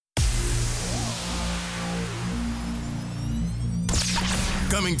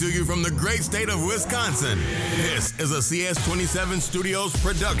Coming to you from the great state of Wisconsin, this is a CS27 Studios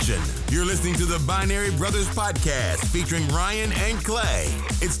production. You're listening to the Binary Brothers Podcast featuring Ryan and Clay.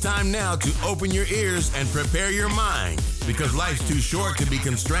 It's time now to open your ears and prepare your mind because life's too short to be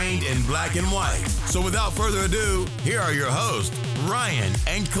constrained in black and white. So without further ado, here are your hosts, Ryan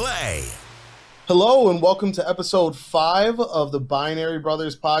and Clay. Hello and welcome to episode 5 of the Binary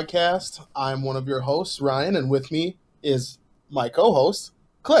Brothers Podcast. I'm one of your hosts, Ryan, and with me is my co-host,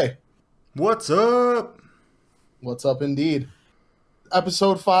 Clay. What's up? What's up indeed.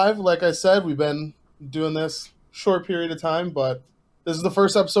 Episode 5, like I said, we've been doing this short period of time, but this is the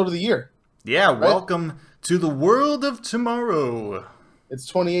first episode of the year. Yeah, right? Welcome to the world of tomorrow. It's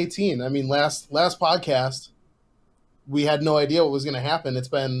 2018. I mean, last podcast, we had no idea what was going to happen. It's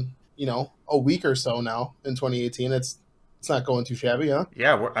been, a week or so now in 2018. It's not going too shabby, huh?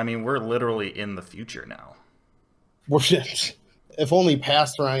 Yeah, we're literally in the future now. If only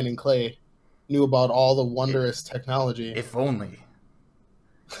past Ryan and Clay knew about all the wondrous technology. If only.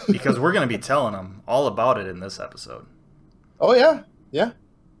 Because we're going to be telling them all about it in this episode. Oh, yeah. Yeah.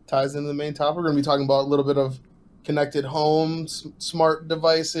 Ties into the main topic. We're going to be talking about a little bit of connected homes, smart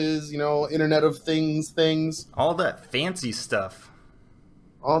devices, Internet of things. All that fancy stuff.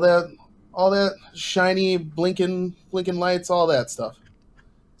 All that shiny, blinking lights, all that stuff.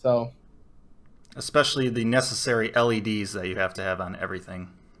 So... especially the necessary LEDs that you have to have on everything.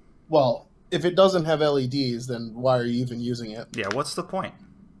 Well, if it doesn't have LEDs, then why are you even using it? Yeah, what's the point?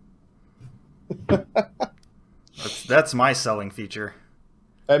 That's my selling feature.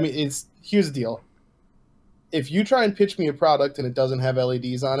 I mean, here's the deal. If you try and pitch me a product and it doesn't have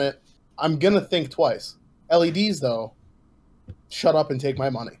LEDs on it, I'm going to think twice. LEDs, though, shut up and take my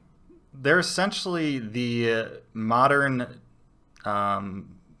money. They're essentially the modern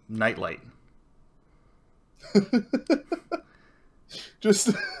nightlight. Just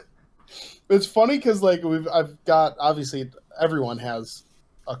it's funny because I've got, obviously everyone has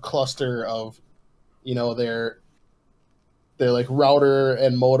a cluster of their like router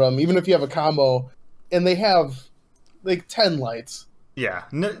and modem, even if you have a combo, and they have like 10 lights. Yeah,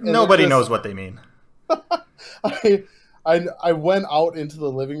 nobody knows what they mean. I went out into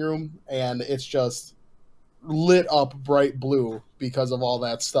the living room and it's just lit up bright blue because of all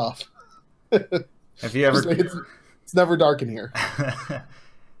that stuff. If you ever, it's never dark in here.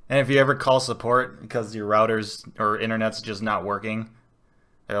 And if you ever call support because your routers or internet's just not working,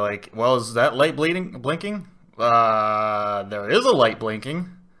 they're like, "Well, is that light blinking?" There is a light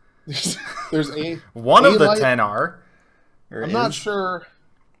blinking. There's one of the light. 10 are. I'm not sure.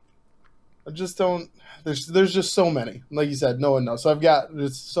 I just don't. There's just so many. Like you said, no one knows. So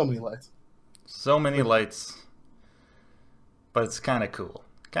there's so many lights. So many lights, but it's kind of cool.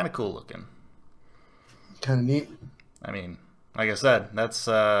 Kind of cool looking. Kind of neat. I mean, like I said, that's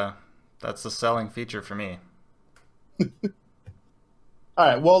the selling feature for me. All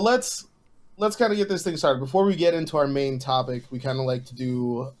right, well, let's kind of get this thing started. Before we get into our main topic, we kind of like to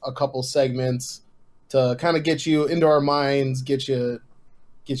do a couple segments to kind of get you into our minds, get you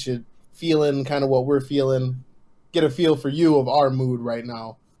feeling kind of what we're feeling, get a feel for you of our mood right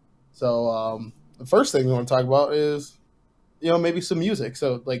now. So the first thing we want to talk about is, maybe some music.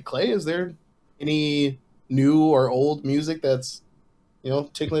 So, like, Clay, is there any new or old music that's,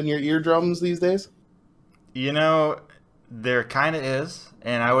 tickling your eardrums these days? There kind of is,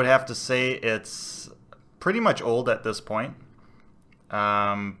 and I would have to say it's pretty much old at this point.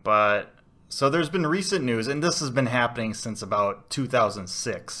 But so there's been recent news, and this has been happening since about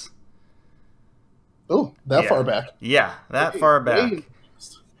 2006. Oh, that far back? Yeah, that far back.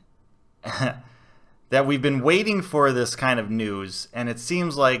 That we've been waiting for this kind of news, and it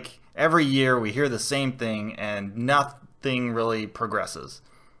seems like every year we hear the same thing and nothing really progresses.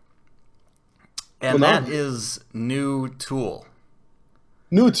 And that is new Tool.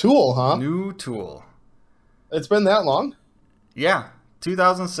 New Tool, huh? New Tool. It's been that long? Yeah.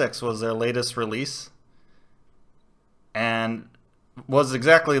 2006 was their latest release. And was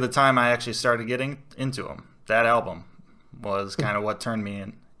exactly the time I actually started getting into them. That album was kind of what turned me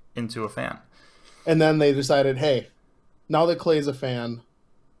into a fan. And then they decided, hey, now that Clay's a fan,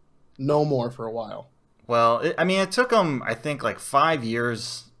 no more for a while. Well, it took them, I think, like 5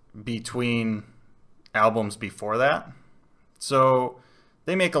 years between albums before that. So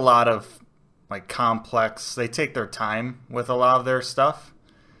they make a lot of like complex, they take their time with a lot of their stuff.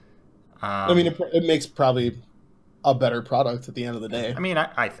 It makes probably a better product at the end of the day.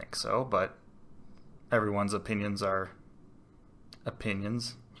 I think so, but everyone's opinions are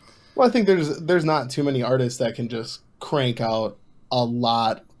opinions. Well, I think there's not too many artists that can just crank out a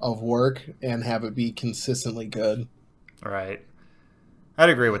lot of work and have it be consistently good. Right. I'd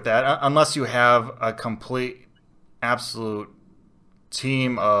agree with that. Unless you have a complete, absolute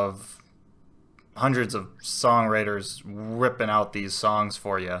team of hundreds of songwriters ripping out these songs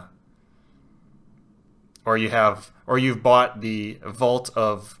for you, or you've bought the vault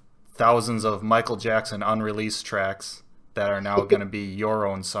of thousands of Michael Jackson unreleased tracks that are now going to be your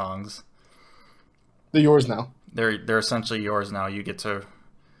own songs. They're yours now. They're essentially yours now. You get to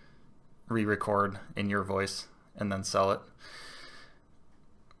re-record in your voice and then sell it.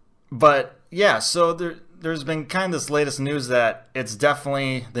 But yeah, so there's been kind of this latest news that it's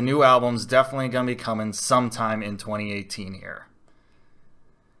definitely, the new album's definitely going to be coming sometime in 2018 here.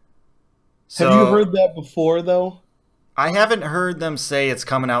 So, have you heard that before, though? I haven't heard them say it's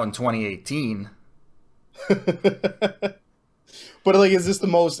coming out in 2018. But like, is this the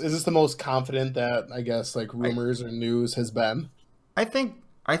most confident that, I guess, like, rumors or news has been? I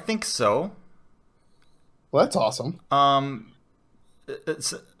think so. Well, that's awesome.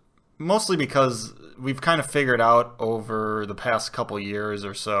 It's mostly because we've kind of figured out over the past couple years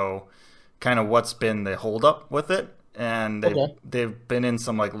or so kind of what's been the holdup with it, and they've been in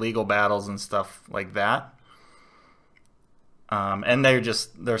some like legal battles and stuff like that. And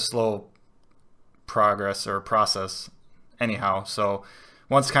they're slow progress or process anyhow. So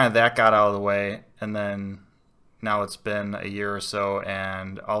once kind of that got out of the way, and then now it's been a year or so,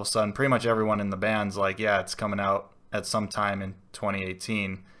 and all of a sudden pretty much everyone in the band's like, yeah, it's coming out at some time in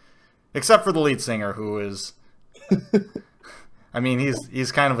 2018, except for the lead singer, who is I mean,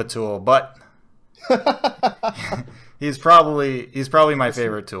 he's kind of a tool, but he's probably my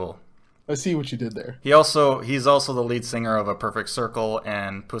favorite Tool. I see what you did there. He's also the lead singer of A Perfect Circle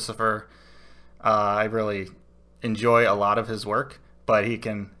and Pucifer. I really enjoy a lot of his work, but he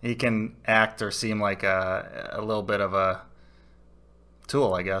can act or seem like a little bit of a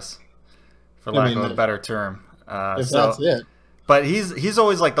tool, I guess, for lack of a better term. That's it. But he's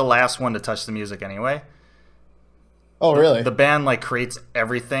always like the last one to touch the music anyway. Oh, really? The band like creates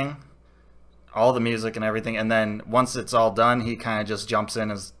everything, all the music and everything, and then once it's all done, he kind of just jumps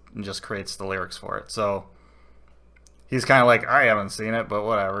in and just creates the lyrics for it. So he's kind of like, I haven't seen it, but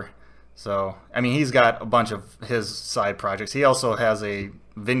whatever. So, I mean, he's got a bunch of his side projects. He also has a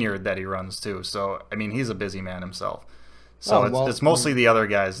vineyard that he runs too. So, I mean, he's a busy man himself. So it's mostly the other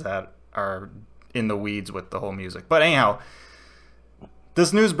guys that are in the weeds with the whole music. But anyhow,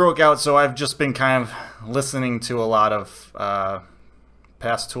 this news broke out, so I've just been kind of listening to a lot of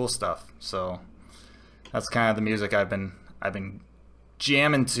past Tool stuff. So that's kind of the music I've been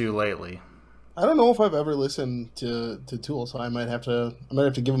jamming to lately. I don't know if I've ever listened to Tool, so I might have to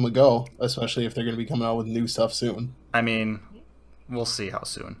give them a go, especially if they're going to be coming out with new stuff soon. I mean, we'll see how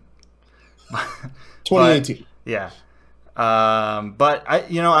soon. 2018. But, yeah. But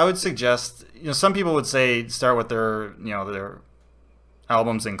I would suggest, some people would say start with their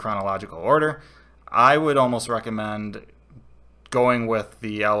albums in chronological order. I would almost recommend going with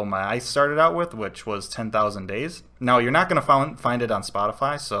the album I started out with, which was 10,000 Days. Now, you're not going to find it on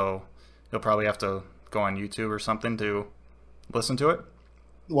Spotify, so you'll probably have to go on YouTube or something to listen to it.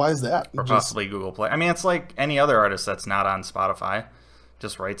 Why is that? Or possibly Google Play. I mean, it's like any other artist that's not on Spotify,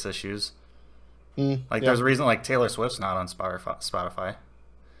 just rights issues. There's a reason like Taylor Swift's not on Spotify.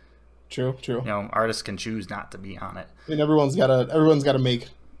 True. Artists can choose not to be on it. And everyone's got to make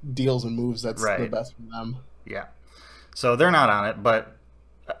deals and moves that's right. The best for them. Yeah. So they're not on it, but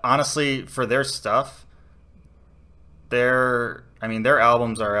honestly, for their stuff, their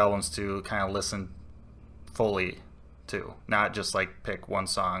albums are albums to kind of listen fully to, not just like pick one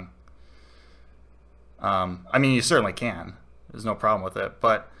song. I mean, you certainly can. There's no problem with it,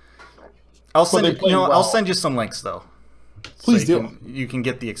 but I'll send you some links though. Please do. You can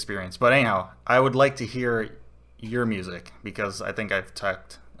get the experience. But anyhow, I would like to hear your music because I think I've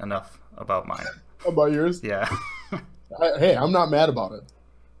talked enough about mine. About yours? Yeah. Hey, I'm not mad about it.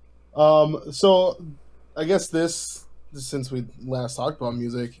 So I guess since we last talked about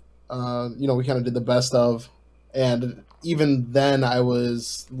music, we kind of did the best of, and even then I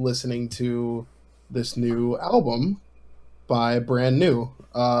was listening to this new album by Brand New.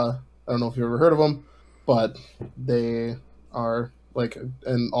 I don't know if you've ever heard of them, but they are like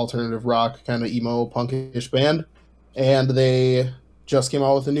an alternative rock kind of emo punkish band, and they just came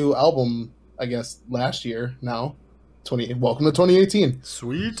out with a new album, I guess last year now. Welcome to 2018.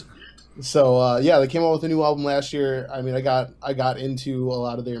 Sweet. So they came out with a new album last year. I mean, I got into a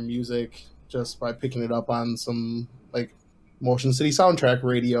lot of their music just by picking it up on some like Motion City Soundtrack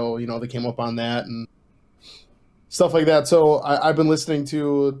radio. They came up on that and stuff like that. So I've been listening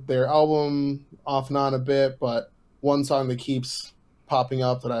to their album off and on a bit, but one song that keeps popping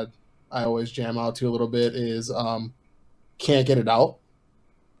up that I always jam out to a little bit is Can't Get It Out.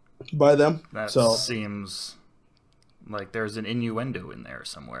 by them. That So seems like there's an innuendo in there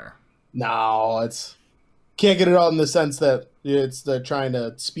somewhere. no, it's can't get it out in the sense that it's they're trying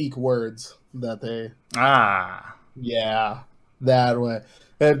to speak words that they. Ah, Yeah, that way.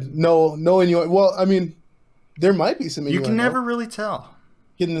 And no innuendo. Well, I mean, there might be some you innuendo can never really tell.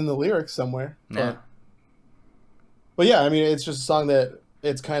 hidden in the lyrics somewhere. Yeah. But yeah, I mean, it's just a song that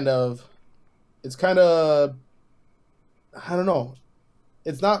it's kind of, I don't know.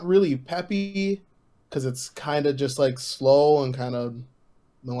 It's not really peppy because it's kind of just like slow and kind of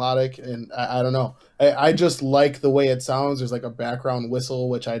melodic. And I don't know. I just like the way it sounds. There's like a background whistle,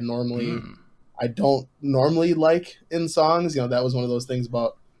 which I don't normally like in songs. You know, that was one of those things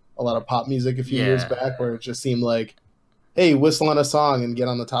about a lot of pop music a few years back where it just seemed like, hey, whistle on a song and get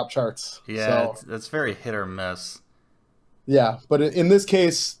on the top charts. Yeah, So, it's very hit or miss. yeah, but in this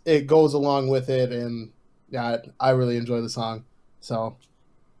case, it goes along with it, and yeah, I really enjoy the song. So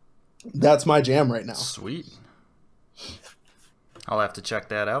that's my jam right now. Sweet. I'll have to check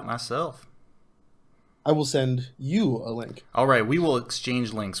that out myself. I will send you a link. All right, we will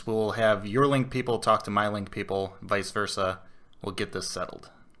exchange links. We'll have your link people talk to my link people, vice versa. We'll get this settled.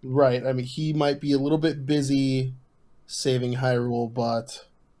 Right. I mean, he might be a little bit busy saving Hyrule, but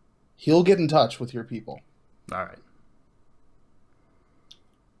he'll get in touch with your people. All right.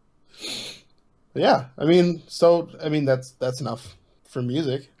 But yeah, I mean, that's enough for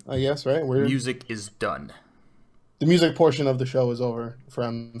music, I guess, right? Music is done. The music portion of the show is over,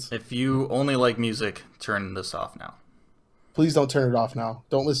 friends. If you only like music, turn this off now. Please don't turn it off now.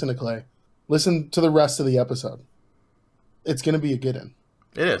 Don't listen to Clay. Listen to the rest of the episode. It's going to be a good one.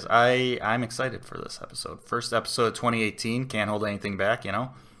 It is. I'm excited for this episode. First episode of 2018. Can't hold anything back, you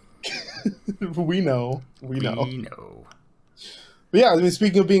know? We know. We know. But yeah, I mean,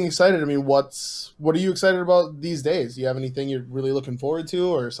 speaking of being excited, I mean, what are you excited about these days? Do you have anything you're really looking forward to,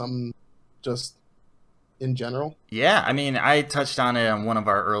 or something just in general? Yeah, I mean, I touched on it on one of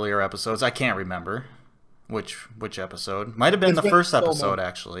our earlier episodes. I can't remember which episode. Might have been the first episode,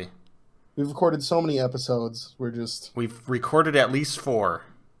 actually. We've recorded so many episodes. We've recorded at least 4.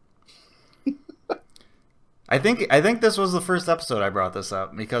 I think this was the first episode I brought this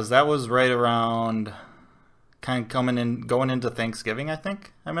up because that was right around kind of going into Thanksgiving, I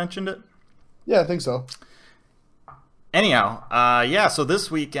think I mentioned it. Yeah, I think so. Anyhow, so this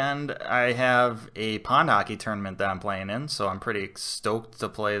weekend I have a pond hockey tournament that I'm playing in, so I'm pretty stoked to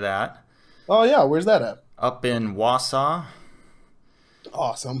play that. Oh yeah, where's that at? Up in Wausau.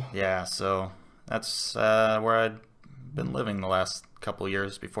 Awesome. Yeah, so that's where I'd been living the last couple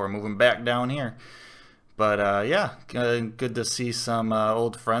years before moving back down here. But good to see some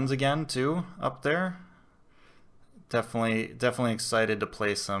old friends again too up there. Definitely excited to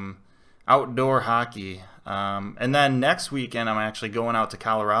play some outdoor hockey. And then next weekend I'm actually going out to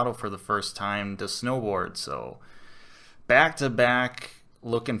Colorado for the first time to snowboard. So back to back,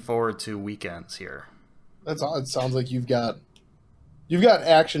 looking forward to weekends here. That's all. It sounds like you've got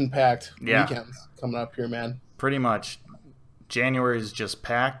action-packed weekends coming up here, man. Pretty much. January is just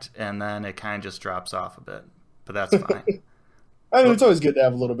packed, and then it kind of just drops off a bit. But that's fine. I mean, it's always good to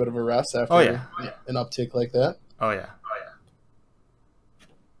have a little bit of a rest after an uptick like that. Oh, yeah.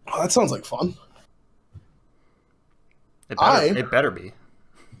 Oh, that sounds like fun. It better be.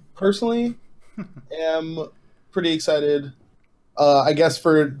 Personally, am pretty excited, I guess,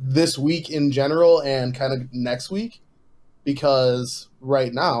 for this week in general and kind of next week, because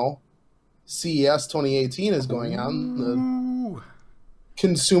right now, CES 2018 is going on, the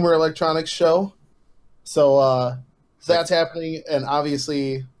Consumer Electronics Show. So that's happening, and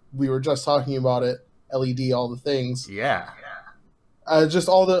obviously, we were just talking about it, LED, all the things. Yeah. Just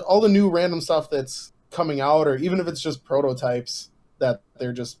all the new random stuff that's coming out, or even if it's just prototypes that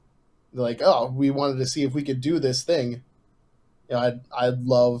they're like, oh, we wanted to see if we could do this thing. You know, I'd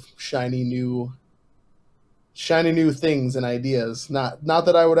love shiny new things and ideas. Not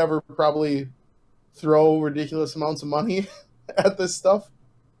that I would ever probably throw ridiculous amounts of money at this stuff,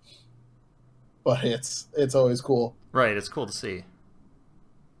 but it's always cool. Right, it's cool to see.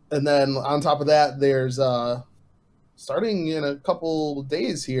 And then on top of that, there's starting in a couple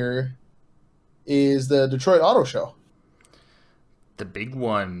days here is the Detroit Auto Show. The big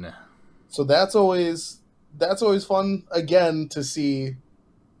one. So that's always fun again to see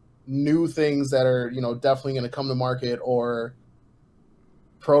new things that are, definitely going to come to market, or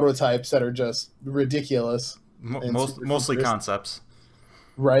prototypes that are just ridiculous. Mostly concepts.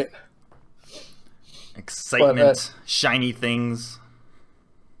 Right. Excitement, shiny things.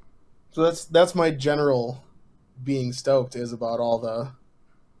 So that's my general being stoked is about all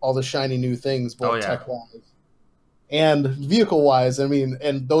the shiny new things, both tech-wise and vehicle wise, I mean,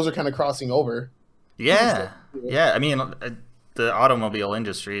 and those are kind of crossing over. Yeah, yeah. I mean, the automobile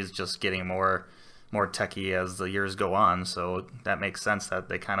industry is just getting more techy as the years go on, so that makes sense that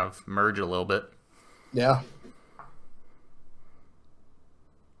they kind of merge a little bit. Yeah.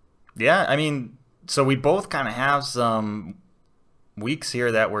 Yeah, I mean, so we both kind of have some weeks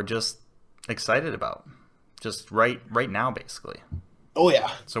here that we're just excited about, just right now, basically. Oh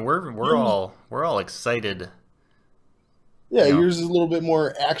yeah. So we're all excited. Yeah, yours is a little bit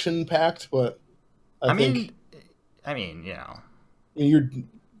more action packed, but I think you know,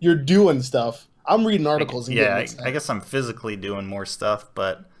 you're doing stuff. I'm reading articles. And I guess I'm physically doing more stuff,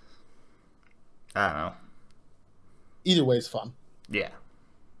 but I don't know. Either way is fun. Yeah,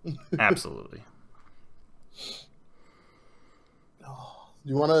 absolutely.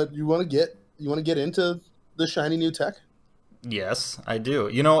 You wanna get into the shiny new tech? Yes, I do.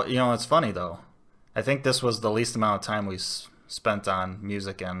 You know, it's funny though. I think this was the least amount of time we spent on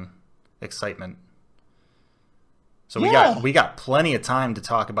music and excitement. So we got plenty of time to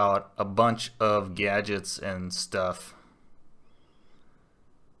talk about a bunch of gadgets and stuff.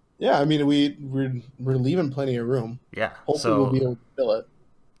 Yeah, I mean we're leaving plenty of room. Yeah, hopefully we'll be able to fill it.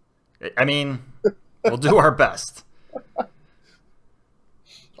 I mean, we'll do our best.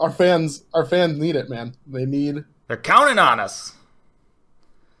 Our fans need it, man. They're counting on us.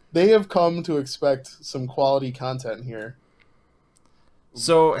 They have come to expect some quality content here.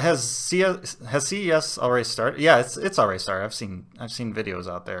 So has CES already started? Yeah, it's already started. I've seen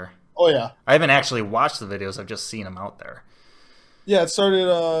videos out there. Oh yeah. I haven't actually watched the videos. I've just seen them out there. Yeah, it started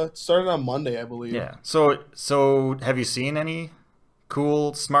on Monday, I believe. Yeah. So have you seen any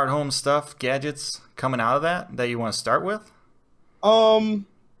cool smart home stuff, gadgets coming out of that you want to start with? So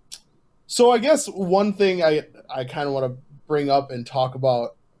I guess one thing I kind of want to bring up and talk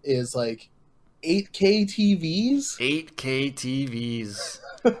about is like 8K TVs. 8K TVs.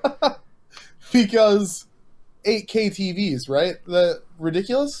 Because 8K TVs, right? That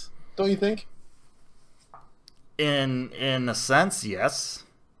ridiculous, don't you think? In a sense, yes.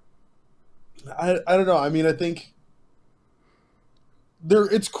 I don't know. I mean, I think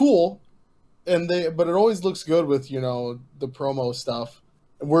it's cool, but it always looks good with, you know, the promo stuff.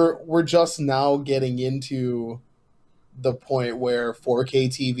 We're just now getting into the point where 4K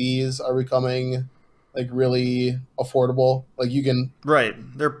TVs are becoming like really affordable. Like you can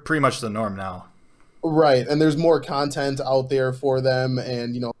they're pretty much the norm now. Right, and there's more content out there for them,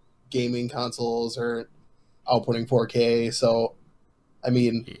 and you know, gaming consoles are outputting 4K. So, I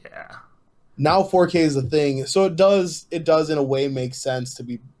mean, yeah, now 4K is a thing. So it does in a way make sense to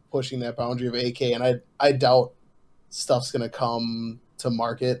be pushing that boundary of 8K, and I doubt stuff's gonna come to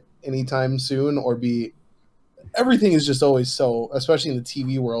market anytime soon or be. Everything is just always so, especially in the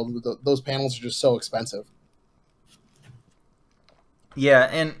TV world, those panels are just so expensive. Yeah,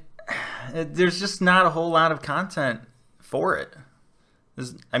 and there's just not a whole lot of content for it.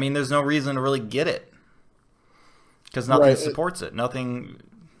 There's no reason to really get it because nothing supports it. Nothing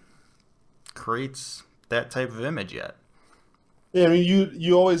creates that type of image yet. Yeah, I mean,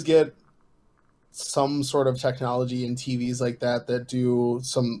 you always get some sort of technology in TVs like that do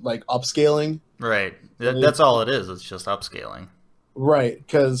some like upscaling. Right. That's all it is. It's just upscaling. Right,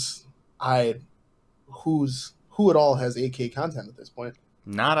 because who at all has 8K content at this point?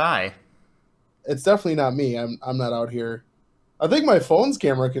 Not I. It's definitely not me. I'm not out here. I think my phone's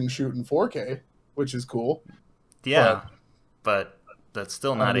camera can shoot in 4K, which is cool. Yeah, but that's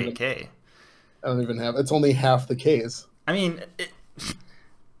still not 8K. I don't even have. It's only half the Ks. I mean,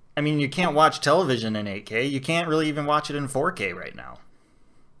 you can't watch television in 8K. You can't really even watch it in 4K right now.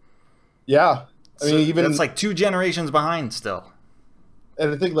 Yeah, I mean, even that's like 2 generations behind still.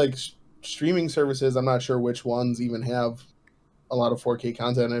 And I think like streaming services, I'm not sure which ones even have a lot of 4K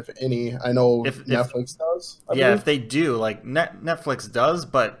content, if any. I know Netflix does. I believe. If they do, like Netflix does,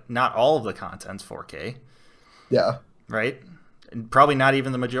 but not all of the content's 4K. Yeah. Right? And probably not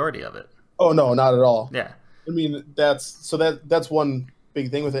even the majority of it. Oh no, not at all. Yeah. I mean, that's one big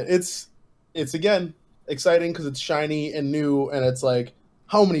thing with it. It's again exciting because it's shiny and new, and it's like,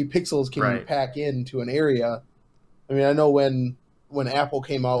 how many pixels can you pack into an area? I mean, I know when Apple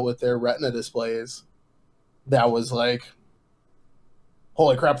came out with their Retina displays, that was like,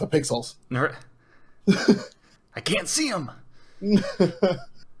 holy crap, the pixels. I can't see them. Well,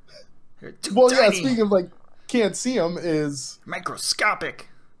 tiny. Yeah, speaking of like can't see them is microscopic.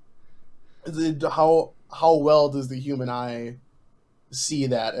 How well does the human eye see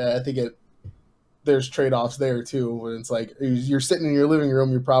that? And I think there's trade-offs there too, when it's like you're sitting in your living room,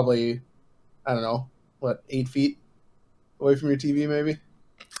 you're probably, I don't know, 8 feet away from your TV maybe?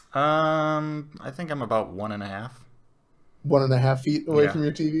 I think I'm about 1.5. 1.5 feet away Yeah. from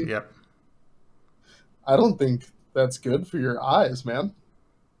your TV. Yep. I don't think that's good for your eyes, man.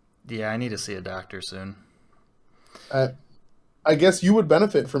 Yeah, I need to see a doctor soon. I guess you would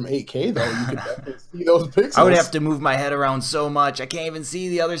benefit from 8K though. You could definitely see those pixels. I would have to move my head around so much I can't even see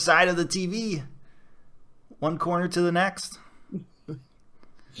the other side of the TV. One corner to the next.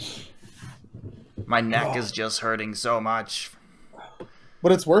 My neck is just hurting so much.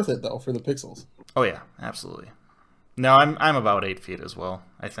 But it's worth it though for the pixels. Oh yeah, absolutely. No, I'm about 8 feet as well,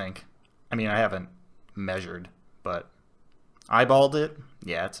 I think. I mean, I haven't measured, but eyeballed it.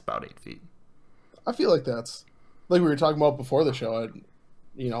 Yeah, it's about 8 feet. I feel like that's like we were talking about before the show.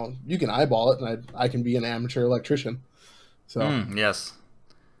 You can eyeball it, and I can be an amateur electrician. So Yes,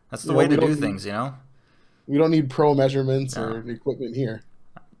 that's the way to do things. We don't need pro measurements or equipment here.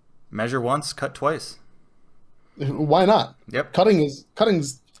 Measure once, cut twice. Why not? Yep. Cutting's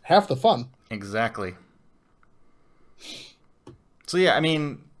half the fun. Exactly. So yeah, I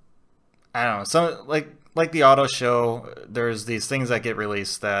mean, I don't know. Some like the auto show, there's these things that get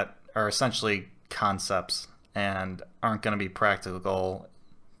released that are essentially concepts and aren't going to be practical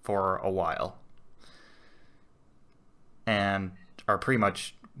for a while, and are pretty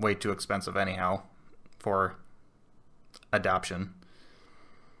much way too expensive anyhow for adoption.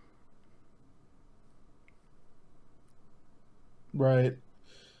 Right.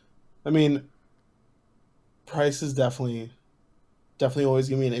 I mean, price is definitely always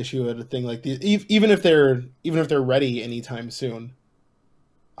gonna be an issue at a thing like these. Even if they're ready anytime soon.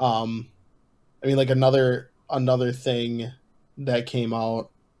 I mean, like another thing that came out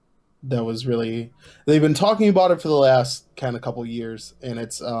that was really, they've been talking about it for the last kind of couple years, and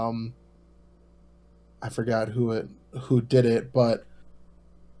it's I forgot who did it, but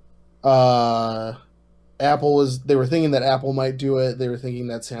they were thinking that Apple might do it. They were thinking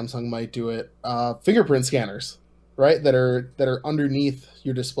that Samsung might do it. Fingerprint scanners, right? That are underneath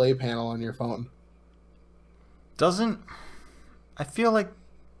your display panel on your phone. I feel like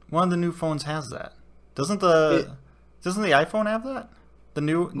one of the new phones has that. Doesn't the iPhone have that? The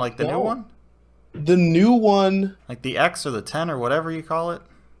new new one? The new one, like the X or the 10 or whatever you call it.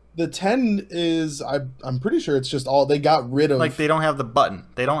 The 10 is, I'm pretty sure it's just all, they got rid of. Like they don't have the button.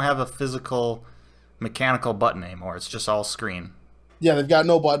 They don't have a physical mechanical button anymore. It's just all screen. Yeah, they've got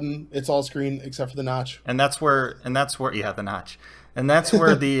no button. It's all screen except for the notch. And that's where the notch. And that's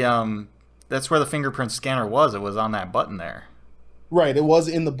where the fingerprint scanner was. It was on that button there. Right, it was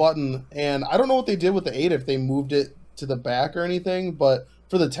in the button, and I don't know what they did with the 8, if they moved it to the back or anything, but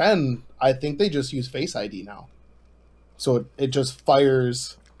for the 10, I think they just use Face ID now. So it just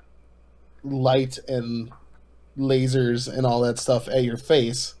fires light and lasers and all that stuff at your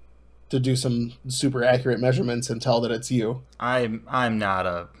face to do some super accurate measurements and tell that it's you. I'm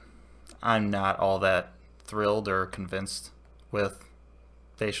not all that thrilled or convinced with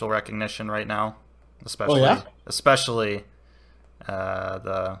facial recognition right now, especially especially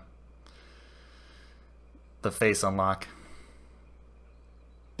the face unlock.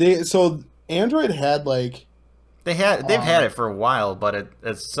 So Android had they've had it for a while, but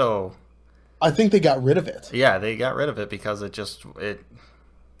it's so. I think they got rid of it. Yeah, they got rid of it because it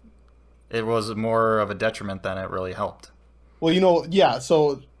was more of a detriment than it really helped. Well,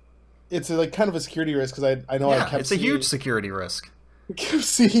 so it's kind of a security risk, because I know I kept it's a huge security risk. I kept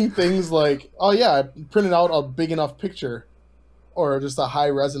seeing things like, oh yeah, I printed out a big enough picture, or just a high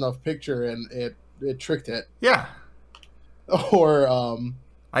res enough picture, and it tricked it. Yeah. Or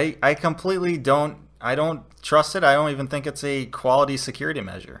I completely don't trust it. I don't even think it's a quality security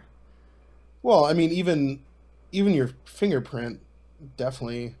measure. Well, I mean, even your fingerprint,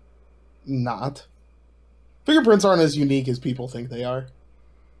 definitely not. Fingerprints aren't as unique as people think they are,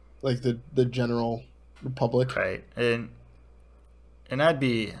 like the general public. Right, and I'd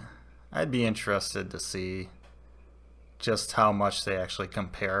be interested to see just how much they actually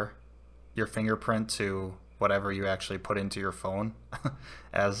compare your fingerprint to whatever you actually put into your phone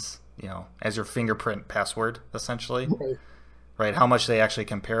as your fingerprint password, essentially. Right? How much they actually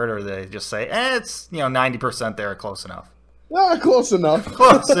compare it, or they just say, it's 90% there, close enough. Close enough.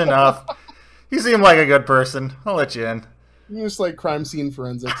 Close enough. You seem like a good person. I'll let you in. Just like crime scene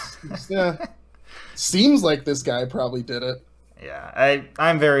forensics. Seems like this guy probably did it. Yeah,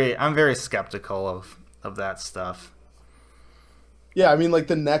 I'm very skeptical of that stuff. Yeah, I mean, like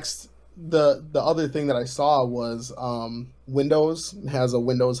the other thing that I saw was Windows has a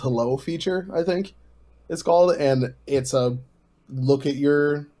Windows Hello feature, I think it's called, and it's a look at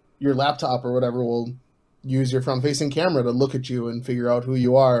your laptop or whatever will use your front-facing camera to look at you and figure out who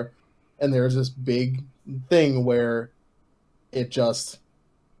you are. And there's this big thing where it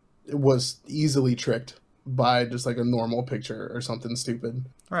was easily tricked by just like a normal picture or something stupid.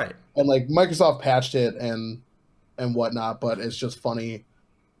 Right. And like Microsoft patched it and whatnot, but it's just funny.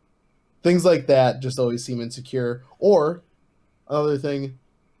 Things like that just always seem insecure. Or another thing,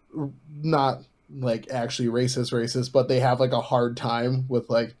 not like actually racist, but they have like a hard time with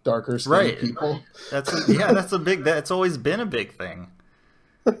like darker skinned people. That's always been a big thing.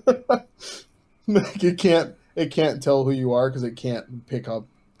 Like it can't tell who you are because it can't pick up.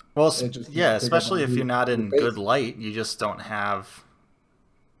 Well, especially if you're not in good light, you just don't have,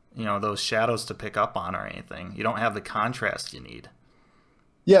 those shadows to pick up on or anything. You don't have the contrast you need.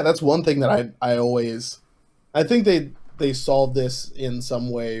 Yeah, that's one thing that I think they solved this in some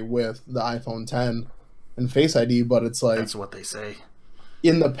way with the iPhone 10 and Face ID, but it's like that's what they say.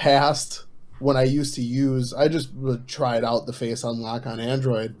 In the past, when I used to I just would try it out the Face Unlock on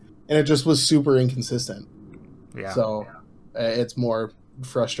Android, and it just was super inconsistent. Yeah. So it's more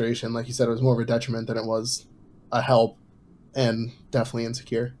frustration. Like you said, it was more of a detriment than it was a help, and definitely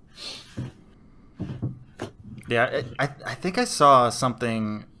insecure. Yeah, I think I saw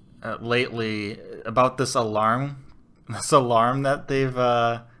something lately about this alarm that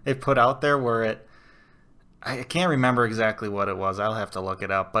they've put out there where I can't remember exactly what it was. I'll have to look it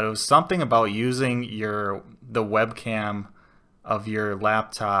up, but it was something about using the webcam of your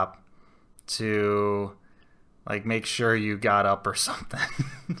laptop to like make sure you got up or something.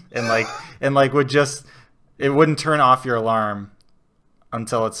 and it wouldn't turn off your alarm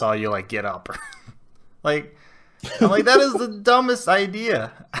until it saw you like get up. Like I'm like, that is the dumbest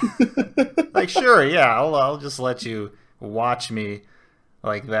idea. Like, sure, yeah, I'll just let you watch me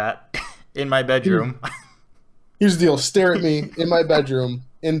like that in my bedroom. Here's the deal: stare at me in my bedroom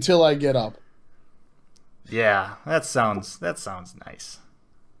until I get up. Yeah, that sounds nice.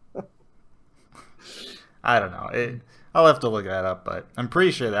 I don't know. I'll have to look that up, but I'm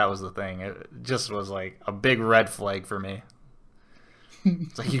pretty sure that was the thing. It just was like a big red flag for me.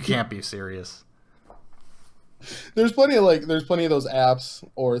 It's like, you can't be serious. There's plenty of those apps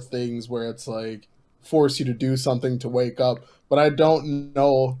or things where it's like force you to do something to wake up, but I don't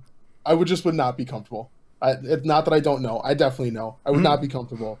know. I would not be comfortable. It's not that I don't know. I definitely know. I would not be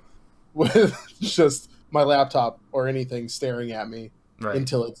comfortable with just my laptop or anything staring at me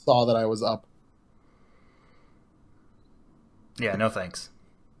until it saw that I was up. Yeah, no thanks.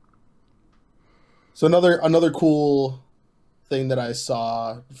 So another cool thing that I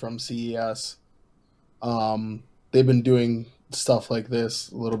saw from CES. They've been doing stuff like this,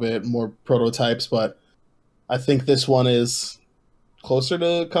 a little bit more prototypes, but I think this one is closer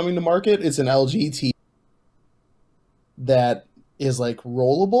to coming to market. It's an LG TV that is like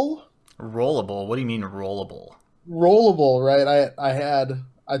rollable. Rollable? What do you mean rollable? Rollable, right?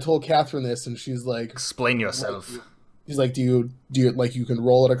 I told Catherine this, and she's like, explain yourself. She's like, do you like you can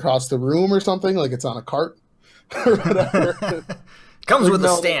roll it across the room or something, like it's on a cart or whatever? Comes with a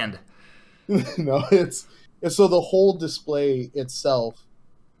stand. No, it's so the whole display itself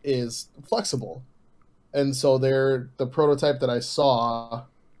is flexible, and so the prototype that I saw,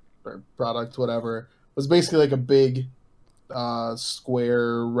 or product, whatever, was basically like a big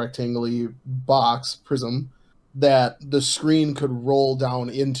square rectangular box prism that the screen could roll down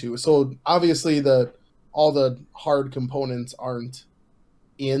into. So obviously all the hard components aren't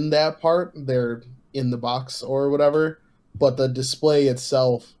in that part; they're in the box or whatever. But the display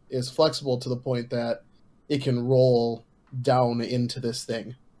itself is flexible to the point that it can roll down into this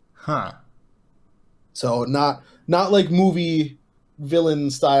thing. Huh. So not like movie villain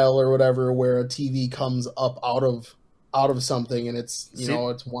style or whatever, where a TV comes up out of something and it's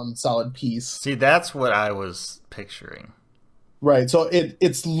it's one solid piece. See, that's what I was picturing. Right. So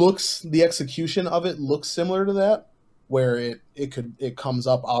the execution of it looks similar to that, where it comes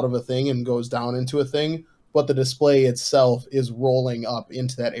up out of a thing and goes down into a thing. But the display itself is rolling up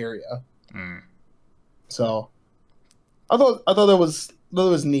into that area. Mm. So, I thought that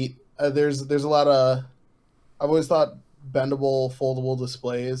was neat. There's a lot of, I've always thought bendable, foldable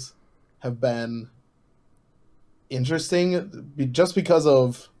displays have been interesting, just because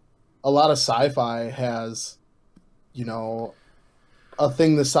of a lot of sci-fi has, a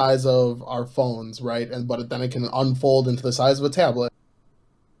thing the size of our phones, right? But then it can unfold into the size of a tablet.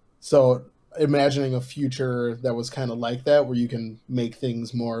 So, imagining a future that was kind of like that, where you can make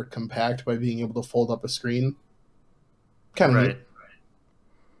things more compact by being able to fold up a screen. Kind of neat.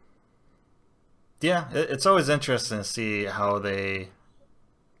 Yeah, it's always interesting to see how they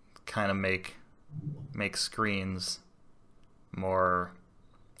kind of make screens more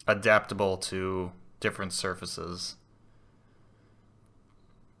adaptable to different surfaces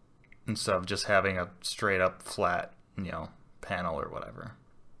instead of just having a straight up flat, panel or whatever.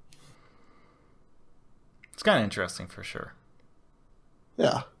 It's kind of interesting for sure.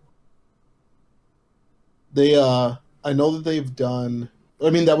 Yeah. They I know that they've done,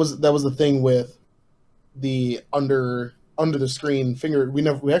 I mean, that was the thing with the under the screen finger.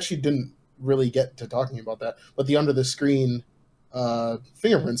 We actually didn't really get to talking about that, but the under the screen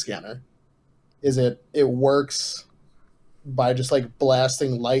fingerprint scanner is it works by just like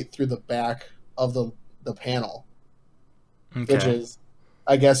blasting light through the back of the panel. Okay. Which is,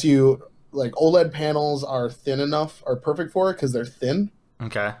 I guess you like OLED panels are perfect for it because they're thin.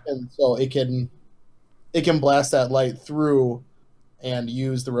 Okay. And so it can blast that light through and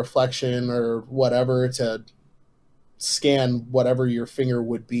use the reflection or whatever to scan whatever your finger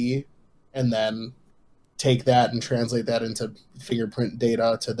would be, and then take that and translate that into fingerprint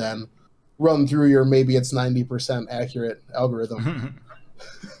data to then run through your maybe it's 90% accurate algorithm.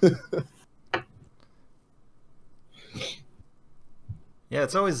 Yeah,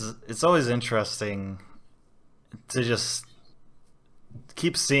 it's always interesting to just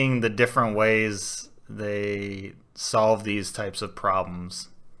keep seeing the different ways they solve these types of problems,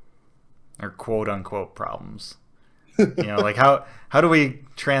 or quote unquote problems. Like how do we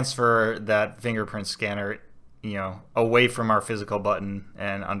transfer that fingerprint scanner, away from our physical button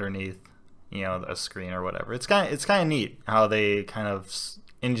and underneath, a screen or whatever. It's kind of neat how they kind of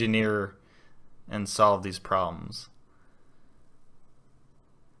engineer and solve these problems.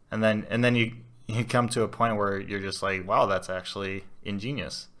 And then you come to a point where you're just like, wow, that's actually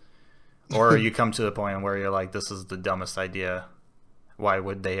ingenious. Or you come to the point where you're like, this is the dumbest idea. Why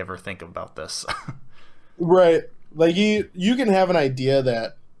would they ever think about this? Right. Like you can have an idea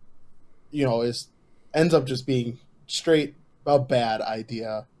that, ends up just being straight a bad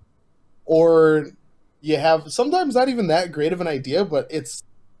idea. Or you have sometimes not even that great of an idea, but it's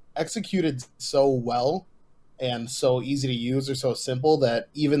executed so well and so easy to use or so simple that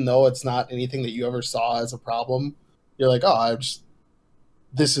even though it's not anything that you ever saw as a problem, you're like, oh,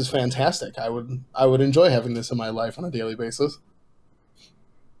 this is fantastic. I would enjoy having this in my life on a daily basis.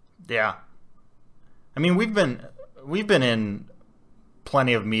 Yeah. I mean, we've been in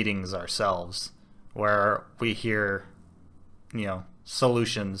plenty of meetings ourselves where we hear,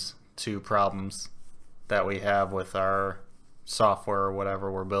 solutions to problems that we have with our software or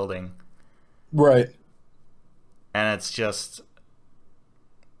whatever we're building. Right. And it's just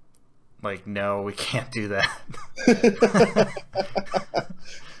like, no, we can't do that.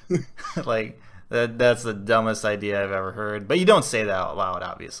 Like that's the dumbest idea I've ever heard. But you don't say that out loud,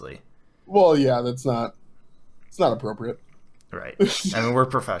 obviously. Well, yeah, it's not appropriate. Right. I mean, we're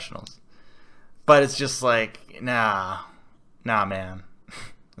professionals. But it's just like, nah, man.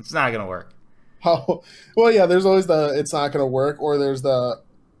 It's not going to work. How? Well, yeah, there's always the it's not going to work, or there's the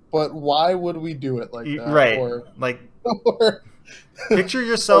but why would we do it like that? Right. Or, like, picture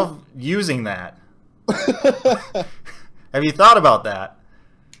yourself using that. Have you thought about that?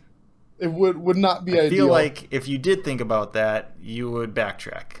 It would not be ideal. I feel like if you did think about that, you would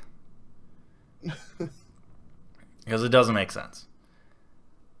backtrack. Because it doesn't make sense.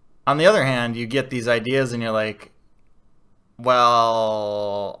 On the other hand, you get these ideas and you're like,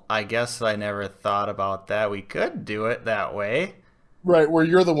 well, I guess I never thought about that. We could do it that way. Right, where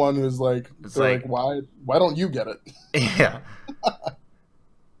you're the one who's like, It's they're like, why don't you get it? Yeah.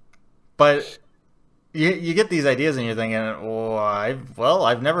 But you get these ideas and you're thinking,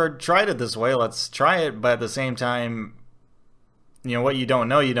 I've never tried it this way. Let's try it. But at the same time, what you don't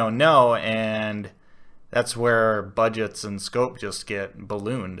know. And that's where budgets and scope just get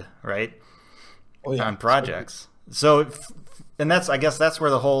ballooned, right? Oh, yeah. On projects. So, and I guess that's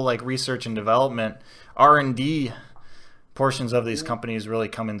where the whole like research and development, R&D portions of these companies really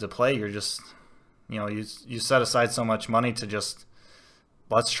come into play. You're just, you set aside so much money to just,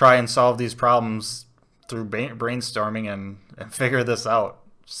 let's try and solve these problems through brainstorming and figure this out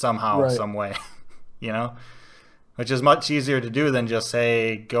somehow, right. Some way, which is much easier to do than just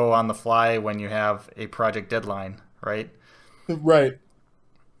say, go on the fly when you have a project deadline, right? Right.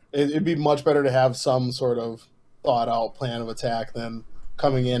 It'd be much better to have some sort of thought out plan of attack than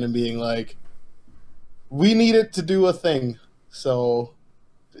coming in and being like, we need it to do a thing, so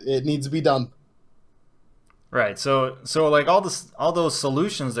it needs to be done. Right. So like all those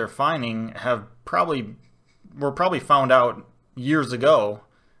solutions they're finding were probably found out years ago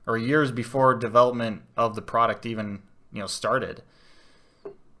or years before development of the product even, started.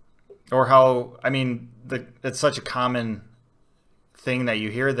 Or how, I mean, it's such a common thing that you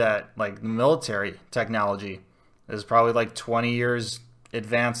hear that like the military technology is probably like 20 years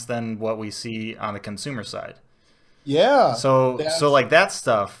advanced than what we see on the consumer side. Yeah. So like that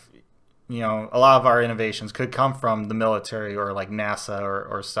stuff, a lot of our innovations could come from the military or like NASA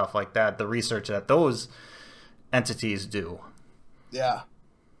or stuff like that. The research that those entities do. Yeah.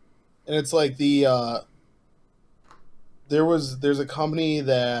 And it's like there's a company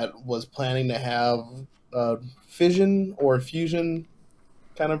that was planning to have a fission or fusion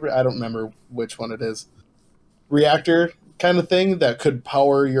kind of, I don't remember which one it is, reactor kind of thing that could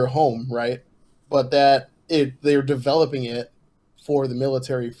power your home, right? But they're developing it for the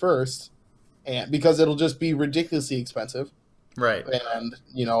military first, and because it'll just be ridiculously expensive, Right. and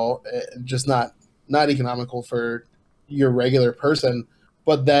just not economical for your regular person.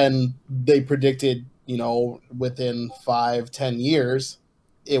 But then they predicted, within 5-10 years,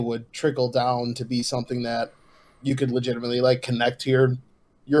 it would trickle down to be something that you could legitimately like connect to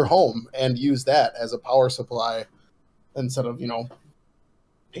your home and use that as a power supply instead of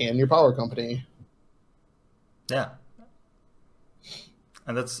paying your power company. Yeah.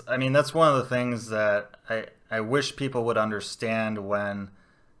 And that's one of the things that I wish people would understand when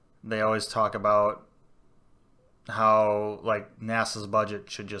they always talk about how like NASA's budget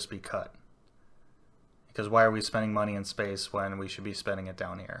should just be cut. Because why are we spending money in space when we should be spending it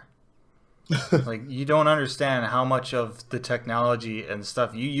down here? Like, you don't understand how much of the technology and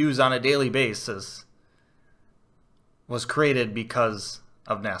stuff you use on a daily basis was created because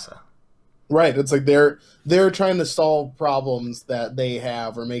of NASA. Right. It's like they're trying to solve problems that they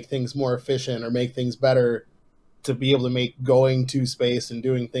have, or make things more efficient, or make things better, to be able to make going to space and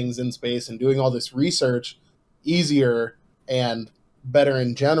doing things in space and doing all this research easier and better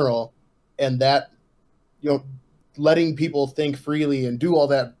in general. And that, letting people think freely and do all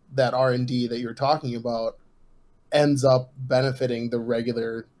that R&D that you're talking about ends up benefiting the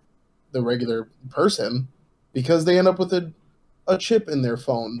regular person, because they end up with a chip in their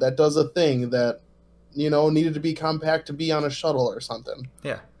phone that does a thing that needed to be compact to be on a shuttle or something.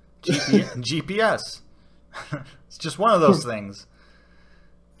 Yeah. GPS. It's just one of those things.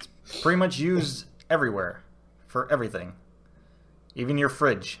 It's pretty much used everywhere for everything, even your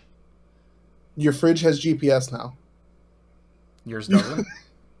fridge. Your fridge has GPS now. Yours doesn't.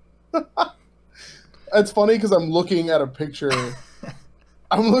 It's funny because I'm looking at a picture.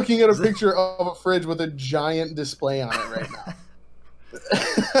 I'm looking at a picture of a fridge with a giant display on it right now.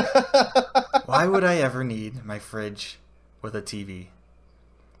 Why would I ever need my fridge with a TV?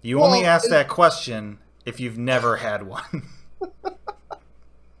 You only ask that question if you've never had one.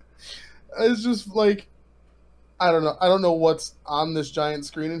 It's just like, I don't know. I don't know what's on this giant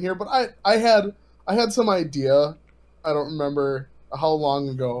screen in here, but I had some idea. I don't remember how long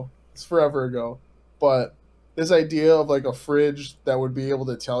ago. It's forever ago. But this idea of like a fridge that would be able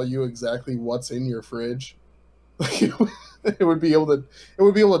to tell you exactly what's in your fridge. It would be able to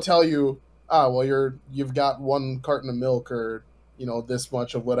tell you, well, you've got 1 carton of milk, or this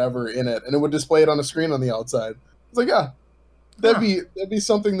much of whatever in it, and it would display it on a screen on the outside. It's like, that'd be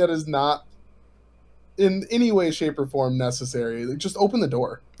something that is not in any way, shape, or form necessary. Like, just open the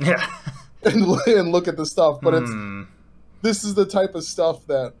door, Yeah. and look at the stuff. But this is the type of stuff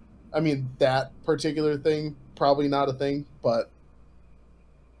that, that particular thing, probably not a thing, but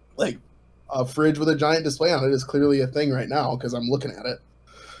like a fridge with a giant display on it is clearly a thing right now because I'm looking at it.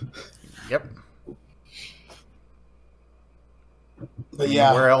 Yep. But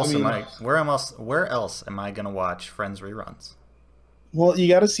yeah, where else am I gonna watch Friends reruns? Well, you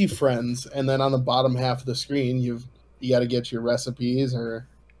got to see Friends, and then on the bottom half of the screen, you got to get your recipes, or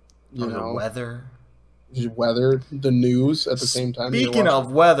the weather, the news at the same time. Speaking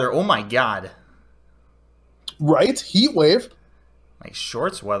of weather, oh my god! Right, heat wave. My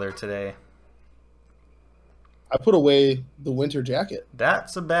shorts weather today. I put away the winter jacket.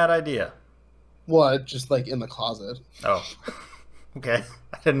 That's a bad idea. Well, just like in the closet. Oh, okay.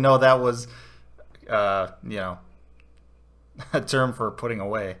 I didn't know that was, a term for putting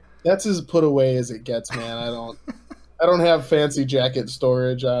away. That's as put away as it gets, man. I don't have fancy jacket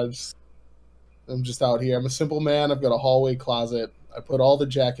storage. I'm just out here. I'm a simple man. I've got a hallway closet. I put all the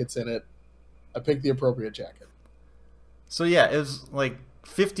jackets in it. I picked the appropriate jacket. So yeah, it was like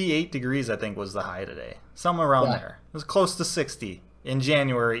 58 degrees, I think, was the high today. Somewhere around there. It was close to 60 in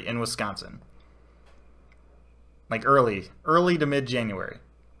January in Wisconsin. Like early to mid-January.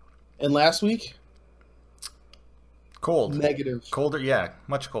 And last week? Cold. Negative. Colder, yeah,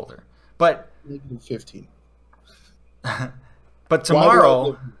 much colder. But negative 15. But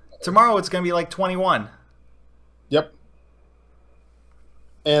tomorrow it's going to be like 21. Yep.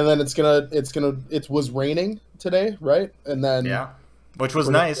 And then it was raining today, right? And then yeah, which was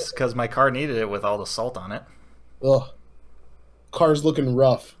nice because my car needed it with all the salt on it. Ugh, car's looking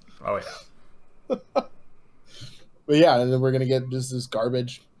rough. Oh yeah. But yeah, and then we're gonna get just this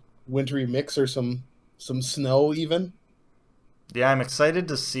garbage, wintry mix, or some snow even. Yeah, I'm excited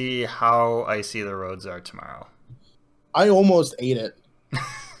to see how icy the roads are tomorrow. I almost ate it.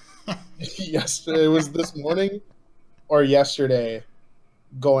 Yesterday, it was this morning or yesterday.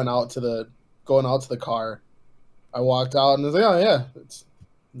 Going out to the car, I walked out and was like, "Oh yeah, it's